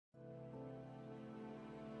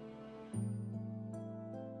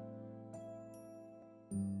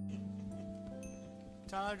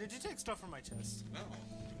Tyler, did you take stuff from my chest? No.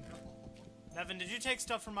 Nevin, did you take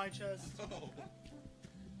stuff from my chest? No.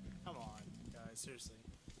 Come on, guys, seriously.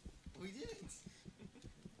 We didn't.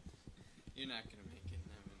 You're not gonna make it,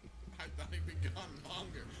 Nevin. I've not even gone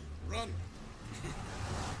longer. Run.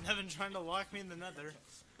 Nevin trying to lock me in the nether.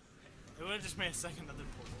 It would have just made a second nether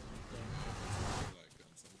portal. Like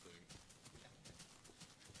on something.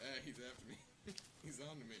 Hey, he's after me. He's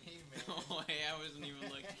on to me. Hey, man. Oh, hey, I wasn't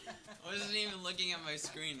even looking at my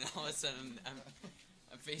screen. All of a sudden, I'm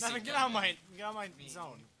facing. Nevin, get out of my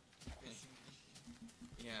zone.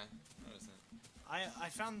 Yeah, notice that. I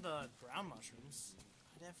found the ground mushrooms.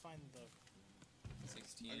 I didn't find the.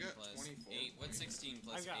 16 I got plus 24 8. What's 16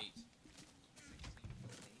 plus I got 8?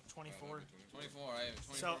 24. 24. I have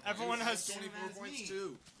 24. So points. everyone has 24 That's points me.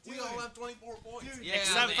 too. We all have 24 points. Dude. Yeah,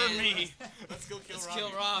 except for man. me. Let's go kill Let's Robbie.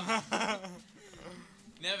 kill Rob.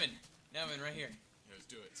 Nevin, right here. Yeah, let's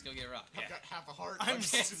do it. Let's go get Rob. I've got half a heart. I'm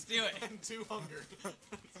Okay, let's do it. and 2 hunger.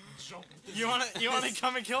 Jump. You wanna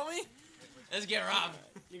come and kill me? Let's get Rob.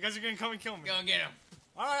 You guys are gonna come and kill me. Go and get him.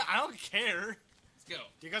 Alright, I don't care. Let's go.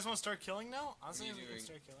 Do you guys want to start killing now? Honestly, What are we you can doing?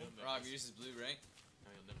 start killing. Rob, yours is blue, right?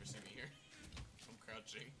 No, you'll never see me here. I'm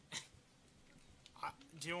crouching.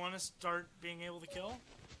 Do you want to start being able to kill?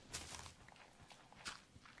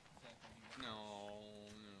 No.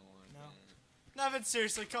 Nevin,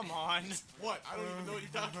 seriously, come on. What? I don't even know what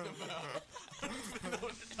you're talking about. I don't even know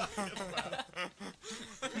what you're talking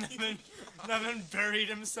about. Nevin buried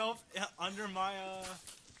himself under my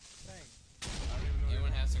thing. I don't even know.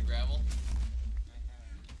 Anyone have some gravel?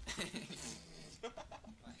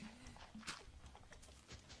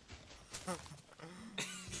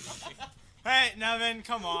 Hey, Nevin,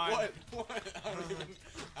 come on. What?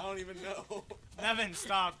 I don't even know. Nevin,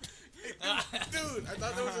 stop. Dude, I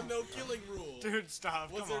thought there was a no killing rule. Dude,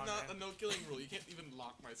 stop. Was Come there on, not man. a no killing rule? You can't even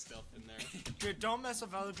lock my stuff in there. Dude, don't mess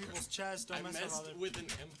with other people's chests. Don't I mess with messed other. with an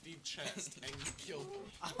empty chest and you killed me.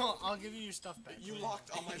 I'll give you your stuff back. You locked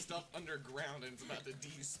all my stuff underground and it's about to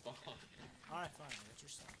despawn. Alright, fine. Get your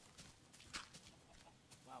stuff.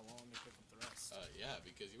 Wow, well, let me pick up the rest. Yeah,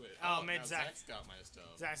 because you went. Oh, now made Zach. Zach's got my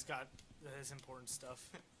stuff. Zach's got his important stuff.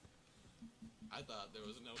 I thought there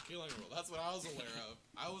was a no killing rule. That's what I was aware of.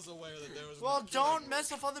 I was aware that there was a Well, no killing don't rule. mess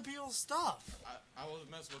with other people's stuff. I wasn't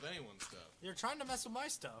messing with anyone's stuff. You're trying to mess with my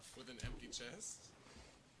stuff. With an empty chest?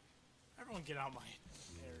 Everyone get out of my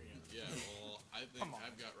area. Yeah, well, I think Come on.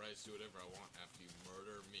 I've got rights to do whatever I want after you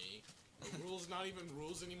murder me. Are rules not even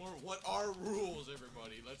rules anymore? What are rules,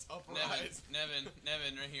 everybody? Let's uprise. Nevin,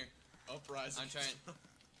 right here. Uprise. I'm trying.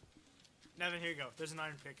 Nevin, here you go. There's an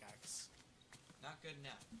iron pickaxe. Not good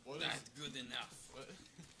enough. What is? Not good enough.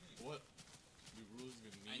 What do rules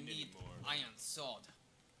even I mean need anymore? iron sword.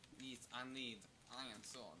 Please, I need iron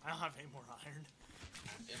sword. I don't have any more iron.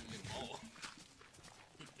 MMO.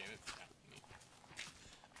 You can't attack me.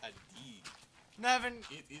 I dig. Nevin,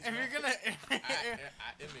 It is if you're gonna,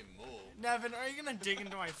 MMO. Nevin, are you gonna dig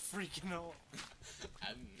into my freaking hole?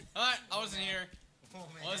 Alright, I wasn't here. Oh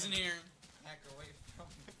man. Wasn't here. Back away from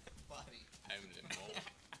the body. MMO.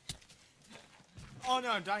 Oh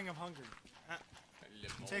no, I'm dying of hunger.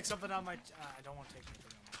 MMO. Take something out of my. I don't want to take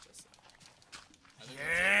anything out of my chest. I think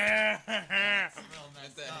Yeah. That's real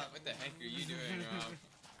messed up. What the heck are you doing, Rob? that's-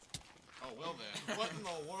 Oh well then. What in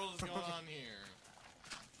the world is going on here?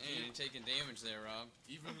 Hey, you're taking damage there, Rob.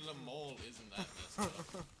 Even the mole isn't that messed up.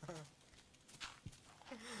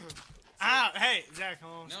 Ah, hey, Zach,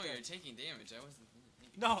 hold on. No, you're taking damage. I wasn't.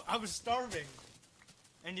 No, I was starving.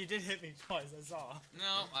 And you did hit me twice, I saw.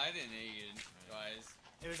 No, I didn't hit you twice.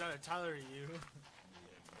 It was either Tyler or you.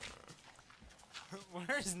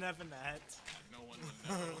 Where's Nevin at? No one would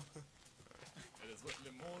know. That is what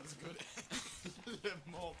Le Mole is good at. Le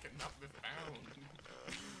Mole cannot be found.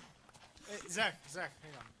 Hey, Zach,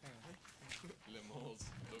 hang on. Le Mole's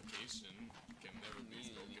location can never be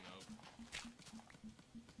spoken of.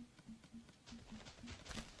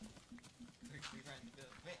 We're trying to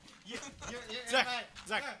build. Wait, you're Zach, in my-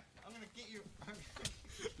 Zach. I'm gonna get you.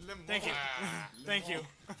 Le Mole. Thank you. Le Thank you. Mole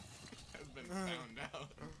has been found out.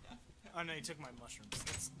 Oh no, you took my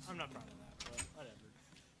mushrooms. I'm not proud of that, but whatever.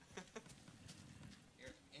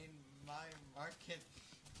 You're in my market.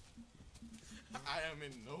 I am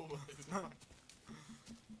in no.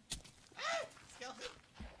 Skeleton.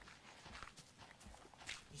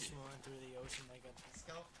 Just moving through the ocean like a The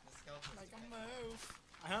skeleton. like a move.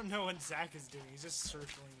 I don't know what Zach is doing. He's just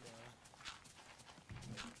circling the.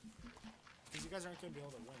 Because you guys aren't gonna be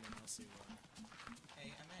able to win unless you.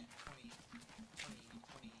 Hey, I'm at 28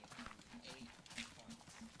 points.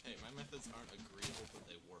 Hey, my methods aren't agreeable, but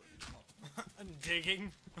they work. I'm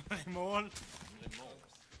digging. More. Le Mole.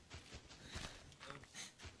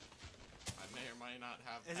 might not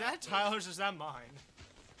have. Is that Tyler's or is that mine?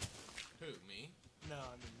 Who, me? No,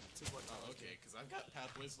 I mean, it's what Oh, okay, because I've got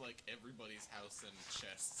pathways to, like, everybody's house and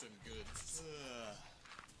chests and goods.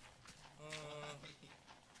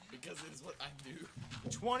 Because it is what I do.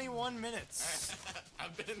 21 minutes.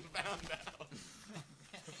 I've been found out.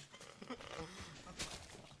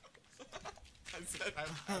 I said I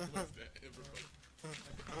have pathways to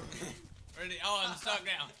everybody. Ready? Oh, I'm stuck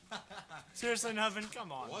now. Seriously, Nevin,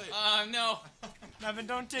 come on. What? No. Nevin,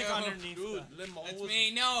 don't dig No, underneath Dude, the... Lemon That's was...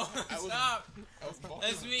 me. No. I was- Stop. I was born...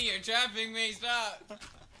 That's me. You're trapping me. Stop.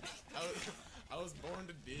 I was born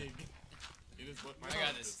to dig. It is what my I got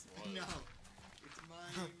purpose this. was. No. It's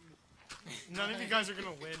mine. None of you guys are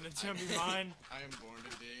gonna win. It's gonna be mine. I am born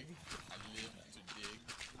to dig. I live to dig.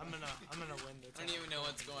 I'm gonna win the I don't tower. even know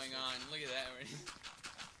what's going on. Look at that.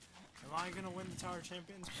 Am I gonna win the tower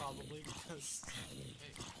champions? Probably because.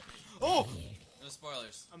 Oh! No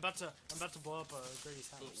spoilers. I'm about to blow up Grady's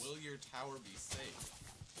But house. will your tower be safe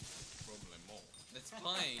from Lemon? That's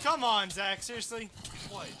playing. Come on, Zach. Seriously,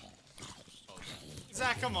 What? Oh,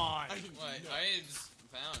 Zach. Come on. I didn't What? know. I just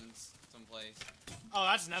found someplace. Oh,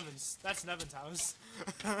 that's Nevin's. That's Nevin's house.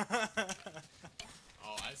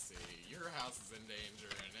 Oh, I see. Your house is in danger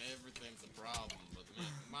and everything's a problem, but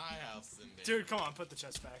my house is in danger. Dude, come on. Put the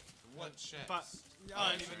chest back. What chest? But-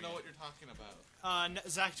 I don't even know what you're talking about.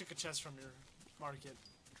 Zach took a chest from your market.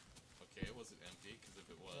 Okay, was it empty? Because if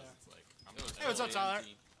it was, Yeah. it's like I'm It was not, Hey, what's up, totally Tyler?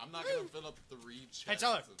 empty. I'm not gonna fill up 3 chests. Hey,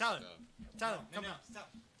 Tyler, of Tyler. stuff. Tyler, No, come no, on. stop.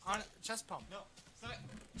 On chest pump. No, stop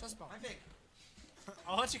it. Chest pump. My pig.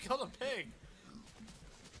 I'll let you kill the pig.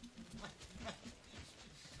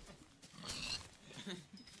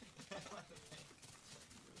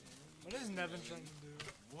 What is Nevin trying to do?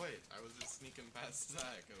 What? I was just sneaking past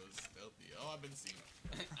Zach. I was stealthy. Oh, I've been seen.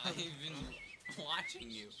 I've been watching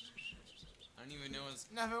you. I don't even know what's.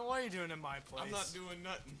 Nevin, what are you doing in my place? I'm not doing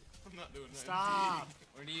nothing. I'm not doing nothing. Stop.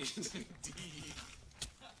 Where do you? D.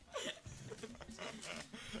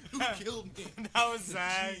 Who killed me? That was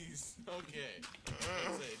Zach. Jeez. Okay.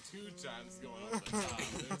 I'd say 2 times going off the top.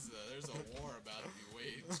 There's a war about to be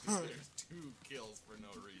waged. 'Cause there's 2 kills for no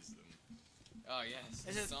reason. Oh yes.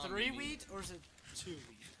 Is it zombie 3 meat. wheat or is it 2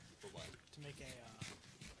 wheat For what? to make a?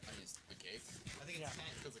 I just the cake. I think it's Yeah.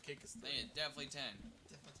 10. Because the cake is I 3. think it's definitely 10.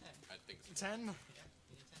 Definitely 10. I think it's 10? Yeah,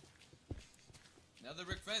 we did 10. Another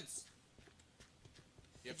brick fence.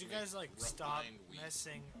 have Did you to make guys like stop refined wheat.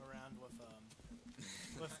 messing around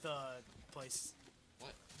with the place? I'm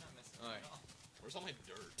not messing Alright. at all. Where's all my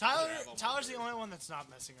dirt? Tyler, I have all my Tyler's the dirt. only one that's not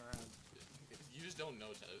messing around. You just don't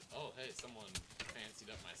know. Oh, hey, someone fancied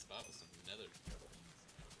up my spot with some nether.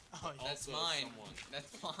 Oh, yeah. That's Also, mine. someone-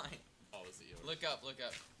 That's mine. Oh, is it yours? Look up. Look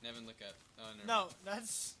up. Nevin, look up. Oh no. No,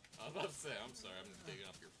 that's I was about to say, I'm sorry, I'm digging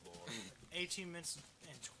up your floor. 18 minutes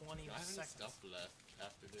and 20 Do I have any seconds. stuff left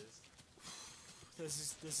after this?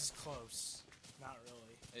 This is close. Not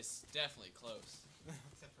really. It's definitely close.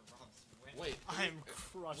 Except for Rob's win. Wait, I am we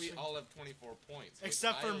crushing. all have 24 points. Hey,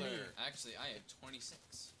 Except for me. Tyler. Actually, I had 26.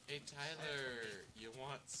 Hey, Tyler, you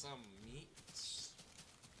want some meat?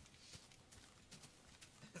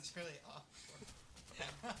 That's really awkward.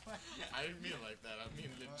 I didn't mean it like that. I mean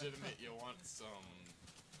legitimate. You want some?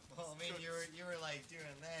 Well, I mean, you were like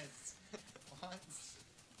doing this once.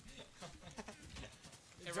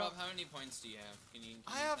 Hey Rob, how many points do you have? Can you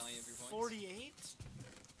I have tell me every point? 48.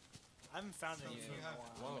 I haven't found So any you food in a have-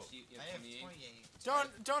 while. Whoa. How much do you I have? have 28?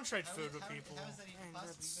 28. Don't trade How food is- with how- people. How is that even And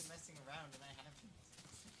possible? that's- We've been messing around and I haven't.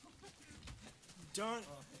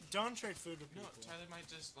 Don't trade food with No, people. Tyler might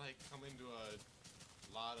just like come into a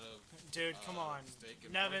lot of. Dude, come on. steak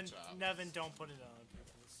and Nevin, pork chops. Nevin, don't put it on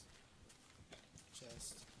people's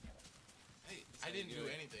chest. Hey, That's I how you didn't do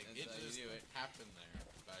do it. anything. That's It how you just do it. happened there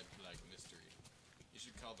by like mystery. You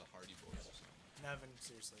should call the Hardy Boys or something. Nevin,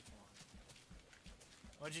 seriously, come on.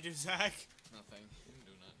 What'd you do, Zach? Nothing. Didn't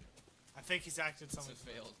do nothing. I think he's acted It's something.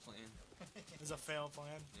 a failed plan. It's a failed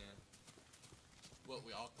plan. Yeah. Well,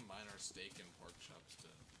 we all combine our steak and pork chops to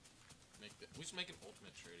make the. We should make an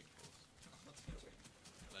ultimate trading post.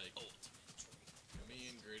 Like, me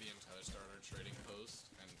and Grady and Tyler start our trading post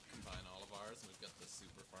and combine all of ours, and we've got the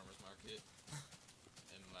super farmers market.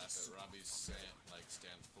 And laugh at Robbie's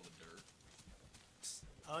stand full of dirt.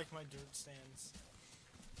 I like my dirt stands.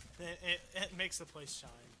 It makes the place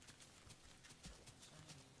shine.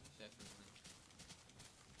 Definitely.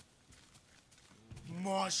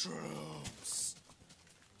 Mushrooms!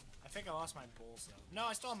 I think I lost my bowls though. No,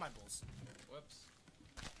 I still have my bowls. Whoops.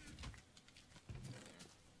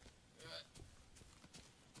 There.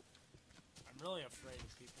 I'm really afraid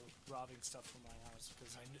of people robbing stuff from my house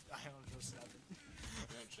because I don't trust Nevin.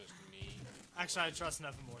 You don't trust me. Actually, I trust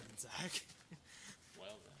Nevin more than Zach.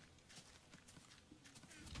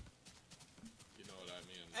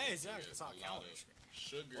 Hey, Zach, There's it's not a lot calories. of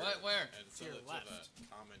sugar. What? Where? And To so your to left. the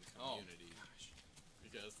common Oh. community.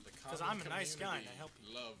 Because the common I'm a nice guy and community I help you.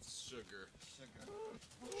 loves sugar. Sugar.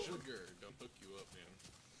 Sugar, don't hook you up, man.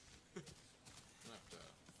 I'm gonna have to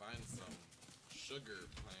find some sugar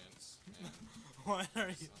plants and What are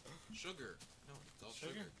you? some sugar. No, it's all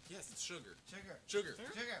Sugar? sugar. Yes, it's sugar. Sugar. Sugar.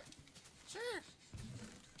 Sugar. Sure.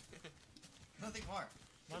 Nothing more.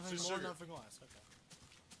 Nothing just more, sugar. nothing less. Okay.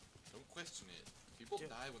 Don't question it. People Dude.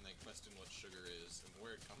 die when they question what sugar is and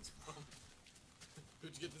where it comes from.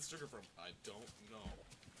 Who'd you get this sugar from? I don't know.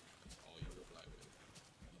 That's all you reply with.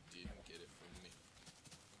 You didn't get it from me.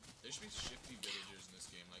 There should be shifty villagers in this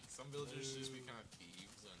game. Like, some villagers should just be kind of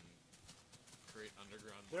thieves and create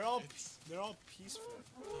underground They're all markets. peaceful.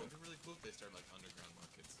 Oh, it'd be really cool if they started, like, underground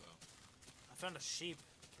markets, though. I found a sheep.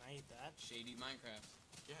 Can I eat that? Shady Minecraft.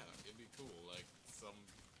 Yeah, it'd be cool. Like,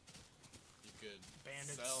 you could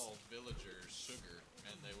Bandits. sell villagers sugar,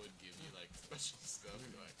 and they would give you, like, special stuff.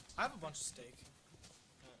 Like, I have a bunch of steak.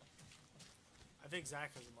 I think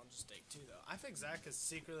Zach has a bunch of steak too, though. I think Zach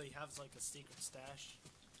secretly has like a secret stash.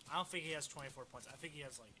 I don't think he has 24 points. I think he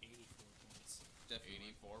has like 84 points.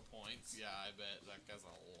 Definitely. 84 points. Yeah, I bet that guy's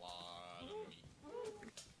a lot of meat.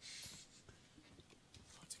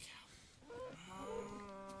 What's a cow?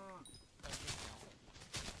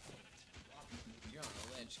 You're on a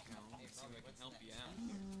ledge, Cal. Let's see if I can help you out.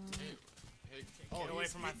 Hey, Get away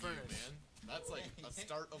he's from my hitting you, furnace. man. That's like a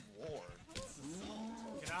start of war.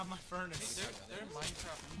 Get out of my furnace. They're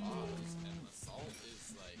Minecraft laws, and the salt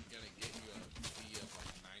is like gonna get you a fee of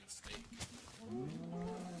like 9 steak.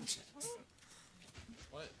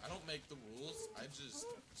 What? I don't make the rules. I just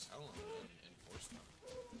tell them and enforce them.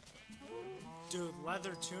 Dude,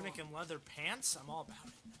 leather tunic and leather pants? I'm all about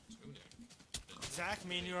it. Tunic. Zach,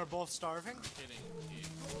 me and you are both starving? Hitting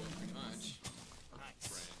Pretty much. Nice.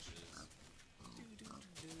 branches.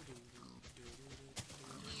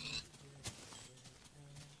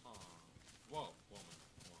 Huh. Whoa, woman.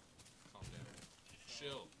 Whoa. Calm down.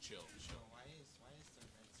 Chill. So why is there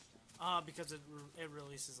redstone? Because it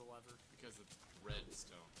releases a lever. Because it's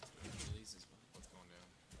redstone. Releases one. What's going down?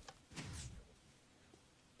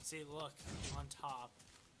 See, look, on top.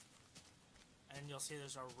 And you'll see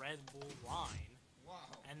there's a red blue line. Wow.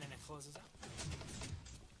 And then it closes out.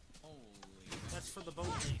 Holy. That's for the boat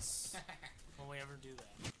race. When we ever do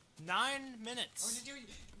that. 9 Oh, minutes. did you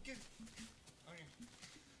give? Oh, yeah.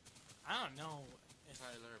 I don't know.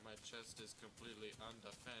 Tyler, my chest is completely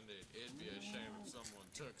undefended. It'd be a shame if someone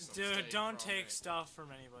took some Dude, steak don't from take it. stuff from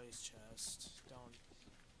anybody's chest. Don't.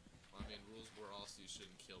 Well, I mean, rules were also you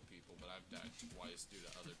shouldn't kill people, but I've died twice due to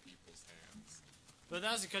other people's hands. But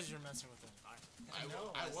that's because you're messing with the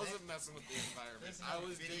environment. I wasn't messing with the environment. There's I no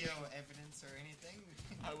was video evidence or anything.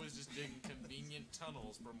 I was just digging convenient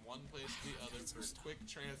tunnels from one place to the other for quick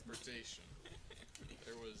transportation.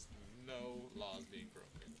 There was no laws being broken.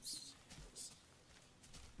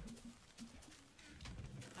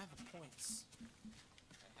 I have points.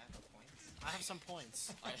 I have a point. I have some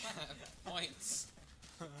points. I have points.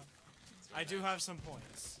 I do have some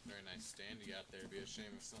points. Very nice stand you got there. It'd be a shame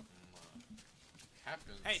if something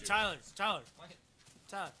happens. Hey, to Tyler, it. Tyler, What?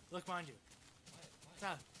 Tyler, look behind you. What?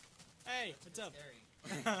 Tyler. Hey, what's up? Scary.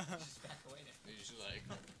 Just back away now. You should like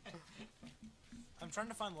I'm trying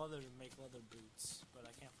to find leather to make leather boots, but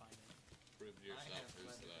I can't find it. prove to I yourself have who's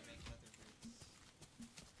leather the. to make leather boots.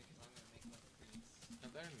 Because I'm gonna make leather boots. Now,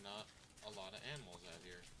 there are not a lot of animals out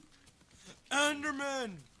here.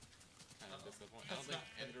 Enderman! Kind of Uh-oh. disappointing. I don't That's think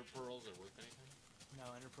not ender pearls are worth anything. No,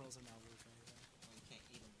 ender pearls are not worth anything. Well, you can't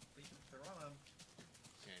eat them. But you can throw them.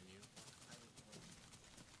 Can you? I would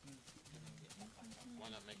and then get hit by them.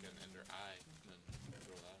 Why not make an ender eye and then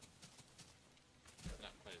throw that?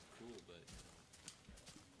 Not quite as cool, but it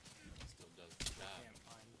still does the I job. can't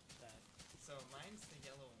find that. So mine's the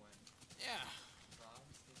yellow one. Yeah.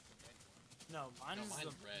 Rob's is the red one. No, mine No, is mine's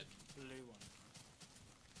the red. blue one.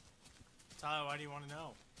 Tyler, why do you want to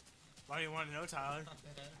know? Why do you want to know, Tyler?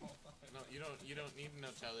 No, you don't need to know,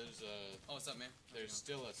 Tyler. Oh, what's up, man? There's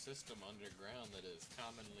still a system underground that is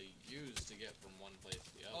commonly used to get from one place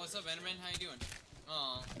to the other. Oh, what's up, Enderman? How you doing?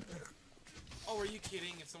 Aw. Oh, are you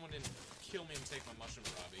kidding? If someone didn't kill me and take my mushroom,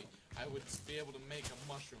 Robbie, I would be able to make a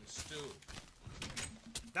mushroom stew.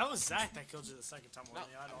 That was Zach that killed you the second time. No,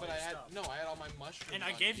 when you had all but your I had stuff. I had all my mushrooms. And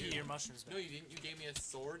I on gave you your mushrooms No, back. you didn't. You gave me a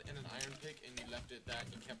sword and an iron pick, and you left it that.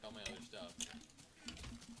 And you kept all my other stuff.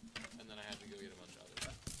 And then I had to go get a bunch of other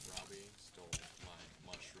stuff. Robbie stole my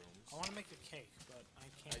mushrooms. I want to make a cake, but I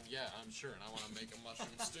can't. Yeah, I'm sure, and I want to make a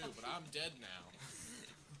mushroom stew, but I'm dead now.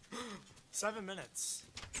 7 minutes.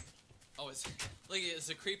 Oh, it's look, it's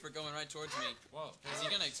a creeper going right towards me. Whoa. Is he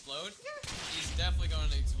gonna explode? He's definitely going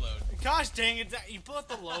to explode. Gosh dang it! You put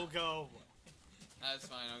the logo. That's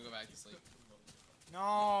fine. I'll go back to sleep.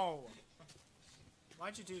 No.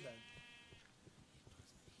 Why'd you do that?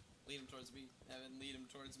 Lead him towards me. Nevin, lead him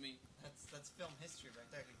towards me. That's film history right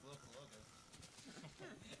there. He blew up the logo.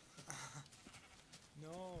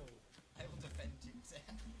 No. I will defend you, Zach.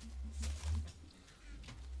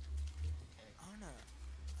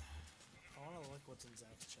 I wanna look what's in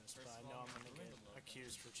Zach's chest, but I know I'm gonna get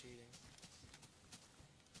accused for cheating.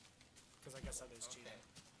 Because I guess that is cheating.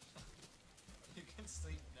 You can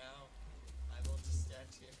sleep now. I will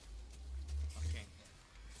distract you. Okay.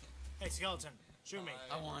 Hey, skeleton, shoot me.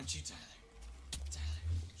 I want you, Tyler.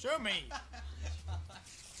 Shoot me.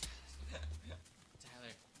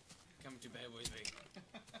 Tyler, come to bed with me.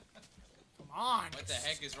 Come on. What the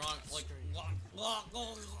heck is wrong? Like,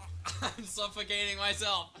 I'm suffocating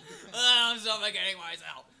myself. I'm suffocating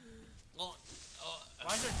myself. Why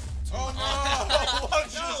is there Oh no! What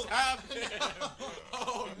just happened?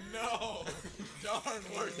 Oh no! Darn,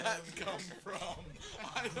 where'd that come from?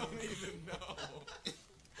 I don't even know.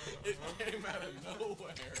 It came out of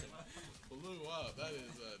nowhere. Blew up. That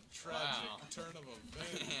is a tragic turn of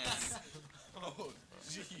events. Man. Oh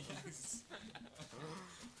jeez.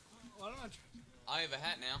 Why don't I have a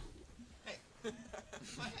hat now. Hey.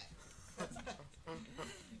 My hat.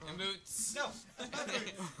 And boots. No. That's not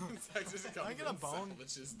good. I get a bone?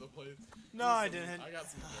 Which is the place. No, I didn't. I got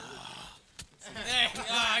some dirt. Hey,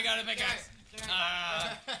 I got a pickaxe.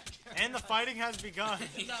 And the fighting has begun.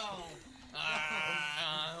 No.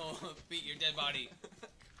 Beat your dead body.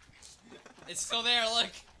 It's still there, look.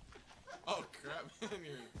 Oh crap, man,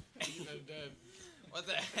 you're eating it dead. What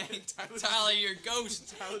the heck? Tyler, you're a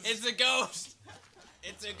ghost. It's a ghost.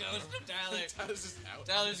 It's a ghost of Tyler. Tyler's just out.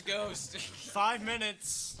 Tyler's ghost. 5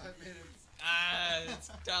 minutes. 5 minutes. It's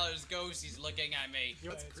Tyler's ghost. He's looking at me.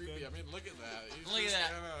 That's It's creepy. good. I mean, look at that. He's Look at just that.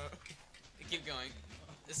 Kinda... Keep going.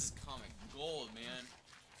 This is comic gold, man.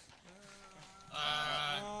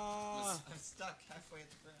 I'm stuck halfway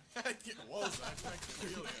through. Whoa, Zach, I can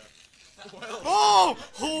feel ya. Well, Oh!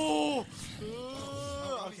 Oh!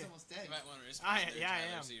 Oh, Robbie's Okay. almost dead. You might want to respond there, Yeah, I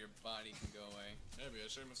Tyler, am. so your body can go away. maybe a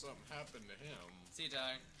shame if something happened to him. See you,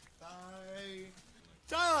 Tyler. Bye.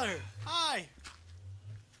 Tyler! Hi!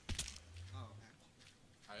 Oh,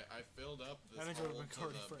 I filled up this I think hole we've been to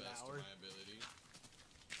recording the for an best hour. of my ability.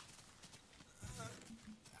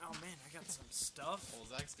 Oh man, I got some stuff. Well,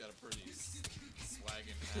 Zach's got a pretty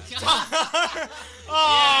swaggin' hat.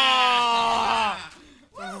 Oh!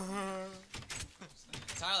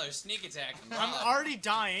 Tyler, sneak attack. I'm already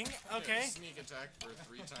dying. Okay. Sneak attack for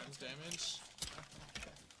 3 times damage.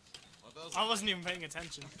 What those? I wasn't even paying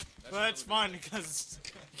attention. That's But it's really fun because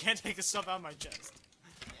you can't take the stuff out of my chest.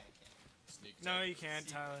 yeah, Sneak attack. No, you can't,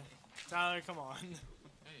 Tyler. Tyler, come on.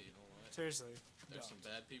 Hey, you know what? Seriously. There's No. some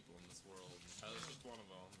bad people in this world. Tyler's just one of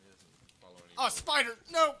them. He doesn't follow any Oh, rules. spider!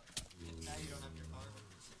 No! Now you don't have your car.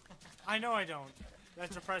 I know I don't.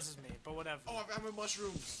 That depresses me, but whatever. Oh, I found my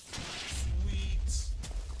mushrooms. Sweet.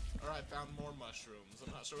 Alright, found more mushrooms.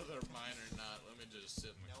 I'm not sure whether they're mine or not. Let me just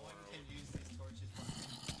sit in the No one corner. can use these torches.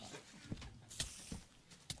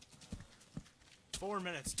 4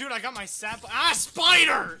 minutes. Dude, I got my sap. Ah,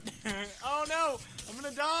 spider! Oh no! I'm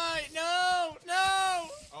gonna die! No! No!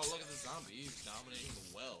 Oh, look at the zombie. He's dominating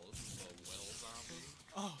the well. This is the well zombie,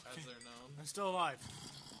 Oh, as okay. they're known. I'm still alive.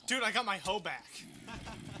 Dude, I got my hoe back.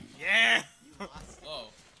 Yeah! Whoa.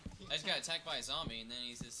 I just got attacked by a zombie, and then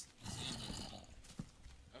he's just.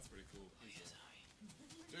 That's pretty cool.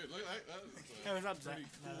 Dude, look at that. Hey, what's up, Zach? pretty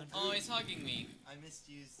cool. Nothing. Oh, he's hugging me. I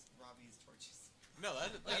misused Robbie's torches. No,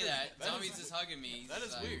 that Look at that. Zombie's is, just hugging me. He's that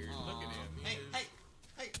is just like, weird. Look at "Aw." him. He Hey, is- hey,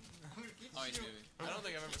 hey! I'm gonna get Oh, he's you. moving. I don't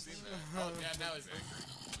think I've ever seen that. Oh, yeah, now he's angry.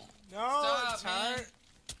 No, Stop, it's man. hard.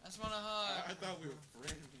 I just want to hug. I thought we were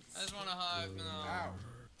friends. I just want to hug. No. Ow.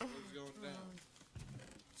 What's going down?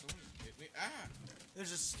 Someone hit me. Ah!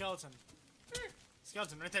 There's a skeleton.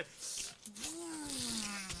 Skeleton right there.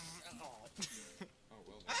 Oh. Oh,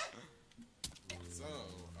 well done. So,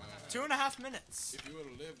 2.5 minutes. if you would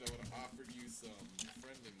have lived, I would have offered you some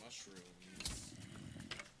friendly mushrooms.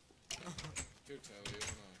 Here, Tyler, you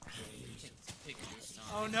wanna Pick this time.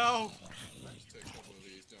 Oh no. just take a couple of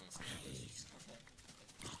these? Don't ask me questions.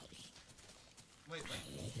 Wait.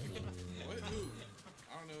 What? Who?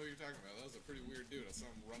 I don't know what you're talking about. That was a pretty weird dude. I saw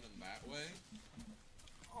him running that way.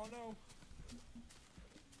 Oh no.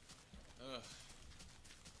 Ugh.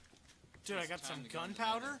 Dude, I It's got time some to go into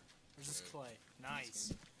gunpowder. There's Okay. this clay.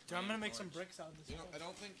 Nice. Dude, I'm gonna make some bricks out of this. You know, I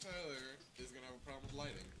don't think Tyler is gonna have a problem with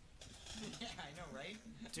lighting. Yeah, I know, right?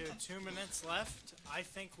 Dude, 2 minutes left. I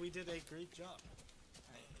think we did a great job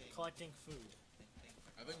I think. collecting food.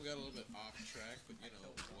 I I think we got a little bit off track, but you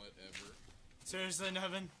know, whatever. Seriously,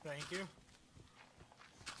 Nevin, thank you.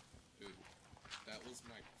 Dude, that was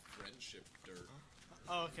my friendship dirt.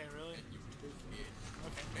 Oh, okay, really? And you took it.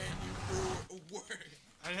 Okay. And you threw it away.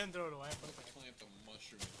 I didn't throw it away. Okay. Plant a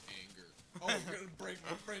mushroom in anger. Oh, you're gonna break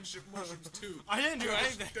my friendship mushrooms too. I didn't do Gosh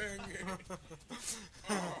anything. Dang it.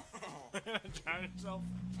 Drown yourself.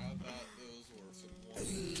 I thought those were some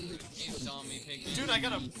wonderful. Keep telling me, Pigman. Dude, I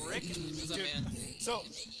got a brick. What's up, Dude, man? so,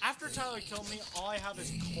 after Tyler killed me, all I have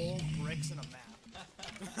is coal, bricks, and a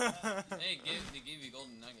map. Hey, they gave you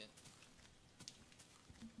golden nugget.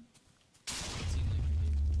 It seemed like you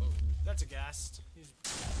did. Whoa. That's a ghast. He's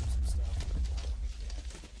some stuff.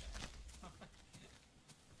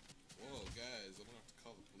 Whoa, guys, I'm gonna have to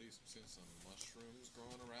call the police. I'm seeing some mushrooms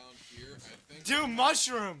growing around here. I think. Dude,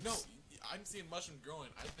 mushrooms! No, I'm seeing mushrooms growing.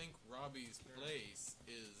 I think Robbie's place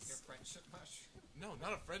Your is. friendship mushroom. No,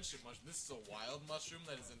 not a friendship mushroom. This is a wild mushroom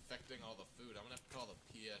that is infecting all the food. I'm gonna have to call the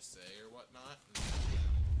PSA or whatnot.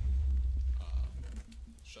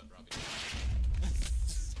 Shut Robbie down.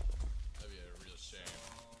 That'd be a real shame.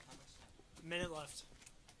 How much time? Minute left.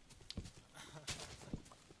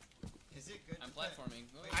 Is it good? I'm to put- platforming.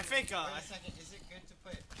 Wait, I think, wait a second. Is it good to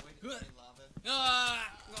put wood in lava? Ah!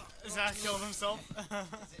 Zach killed himself. Is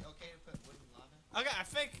it okay to put wood in lava? Okay, I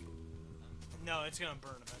think. No, it's gonna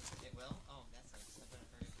burn eventually. It will? Oh, that sucks. I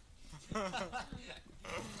better hurry.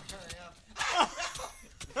 Hurry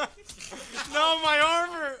up. No, my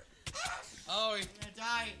armor! Oh, I'm gonna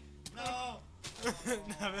die. No.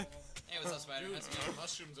 Nevin. hey, what's up, Spider? Dude, That's me. these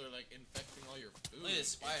mushrooms are like infecting all your food. Look at this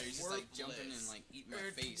spider. He's just like jumping and Worthless. like eating my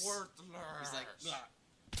It's face. worthless. He's like,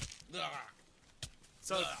 blah.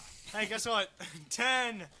 So, hey, guess what?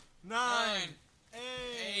 10, 9, 8,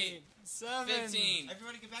 8, 7, 15,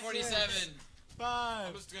 Everybody get back to 47, 5.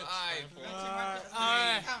 I'm just gonna Five. Back to try the market.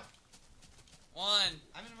 Alright. Count. 1.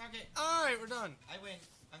 I'm in the market. Alright, we're done. I win.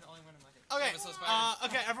 I'm the only one in the market. Okay, what's up, Spider?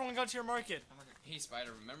 okay, everyone go to your market. I'm market. Hey,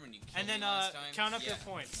 Spider, remember when you killed And then, me last time? count up yeah, your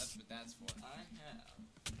points. That's what that's for. I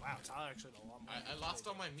have. Wow, Tyler actually had a lot more. I lost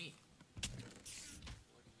all my meat.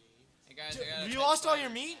 Hey, guys, Dude, I got you lost all your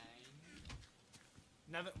meat?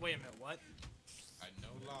 Nevin, wait a minute, what? I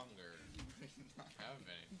no longer have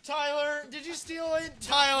any. Tyler, did you steal it?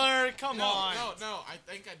 Tyler, come No, on. no, I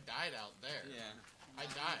think I died out there. Yeah. I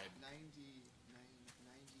died. 90,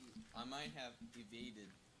 90, I might have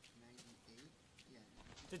evaded. 98? Yeah.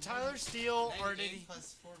 Did Tyler steal or did 98 he?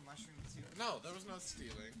 plus 4 mushroom soup. No, there was no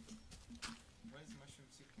stealing. What is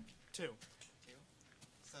mushroom soup? 2. 2.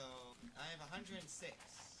 So, I have 106.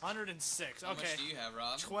 106. How Okay. much do you have,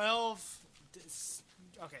 Rob? 12.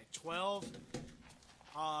 Okay, 12.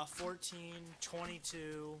 14,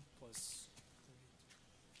 22 plus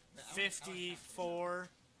 54.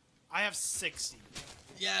 I have 60.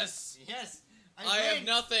 Yes! Yes! I win! have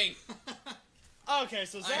nothing! Okay,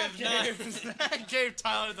 so I Zach have gave, Zach gave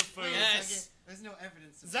Tyler the food. Wait a Yes. second. There's no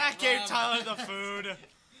evidence. Of Zach that. gave Rob. Tyler the food.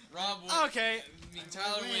 Rob Okay. I mean,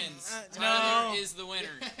 Tyler win. wins. No. Tyler is the winner.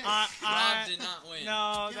 Rob I, did not win.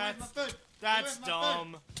 no, Get away from my food. that's Get away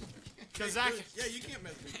from my dumb. Because Zach, Yeah, you can't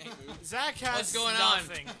mess with my food. Zach has What's going on?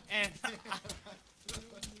 nothing. And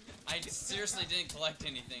I seriously didn't collect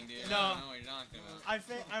anything, dude. No. I don't know what you're talking about. I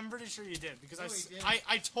think I'm pretty sure you did because No, he didn't.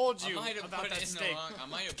 I told you I might have about put that it in steak. the wrong. I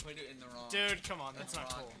might have put it in the wrong. Dude, come on, that's not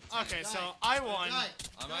Wrong. cool. Okay, so Die. I won. Die.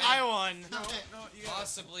 I might. I won. No, no, you gotta,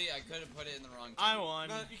 Possibly, I could have put it in the wrong. I table. won.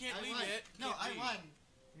 no, you can't I leave won. it. No, Can't I leave. won.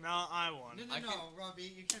 No, I won. No, I no, could-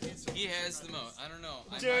 Robbie, you can't be so. He has the most. I don't know.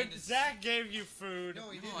 My Dude, mind is- Zach gave you food. No,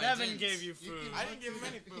 he No, didn't. I Nevin didn't. gave you You food. can I look didn't give him at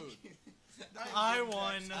any it. food. I won.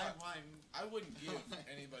 I won. I wouldn't give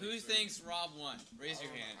anybody Who food. thinks Rob won? Raise your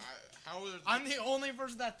hand. How would I'm the only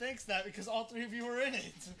person that thinks that because all 3 of you were in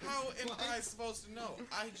it. How am I supposed to know?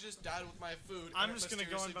 I just died with my food. and I'm it just gonna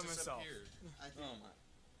go in by mysteriously myself. disappeared. I think. Oh my.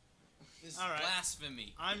 This is All right.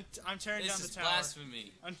 blasphemy. I'm tearing This down the is tower.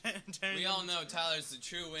 blasphemy. I'm tearing We down all the know Tyler's the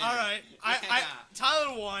true winner. All right, I Yeah.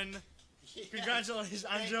 Tyler won. Yeah. Congratulations.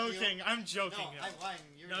 I'm Thank you. joking. I'm joking. No, yo. I won.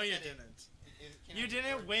 You No, already you said it. didn't. Can You I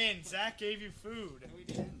didn't record? win. Zach gave you food. No, we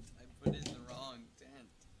didn't. I put it in the wrong tent.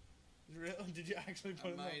 Really? Did you actually I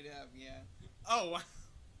put it? might have, yeah. Oh. Wow.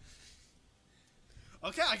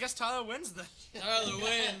 Okay, I guess Tyler wins then. Tyler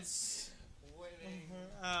wins. Winning.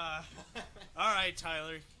 All right,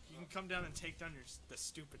 Tyler. You can come down and take down the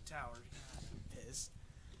stupid tower. Piss.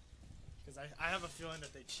 Because I have a feeling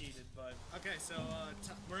that they cheated, but okay. So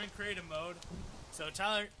we're in creative mode. So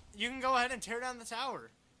Tyler, you can go ahead and tear down the tower.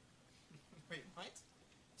 Wait, what?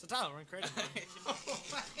 So Tyler, we're in creative mode.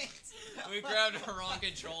 We grabbed the wrong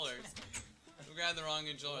controllers. We grabbed the wrong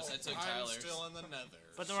controllers. I took I'm Tyler's. still in the nether.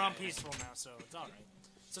 But they're on peaceful now, so it's all right.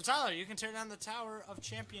 So Tyler, you can tear down the Tower of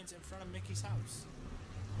Champions in front of Mickey's house.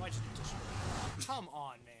 Why'd you destroy it? Come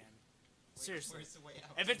on, man. Seriously. Where's the way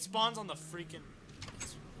out? If it spawns on the freaking...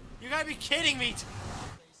 You gotta be kidding me!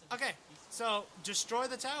 Okay, so destroy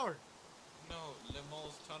the tower. No,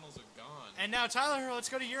 Lemol's tunnels are gone. And now, Tyler, let's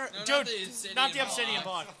go to your... No, Dude, not the not obsidian the obsidian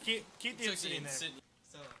block. block. Keep the Took obsidian there. obsidian.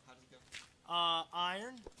 So, how does it go?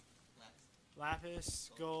 Iron, Lapis. lapis,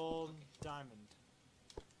 gold, diamond.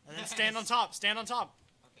 And then stand on top. Stand on top.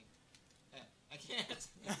 Okay. I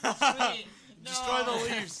can't. Sweet. Destroy the No.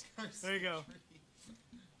 leaves. Curse There you go. tree.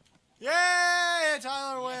 Yay!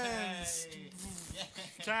 Tyler wins. Yay. Yay.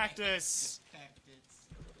 Cactus. Cactus.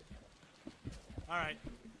 All right.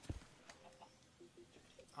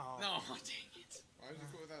 Oh. No, dang it. Why did you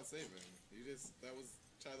quit without saving? You just, that was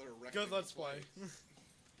Tyler wrecking Good. Let's twice. play.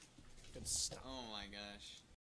 Good stuff. Oh my gosh.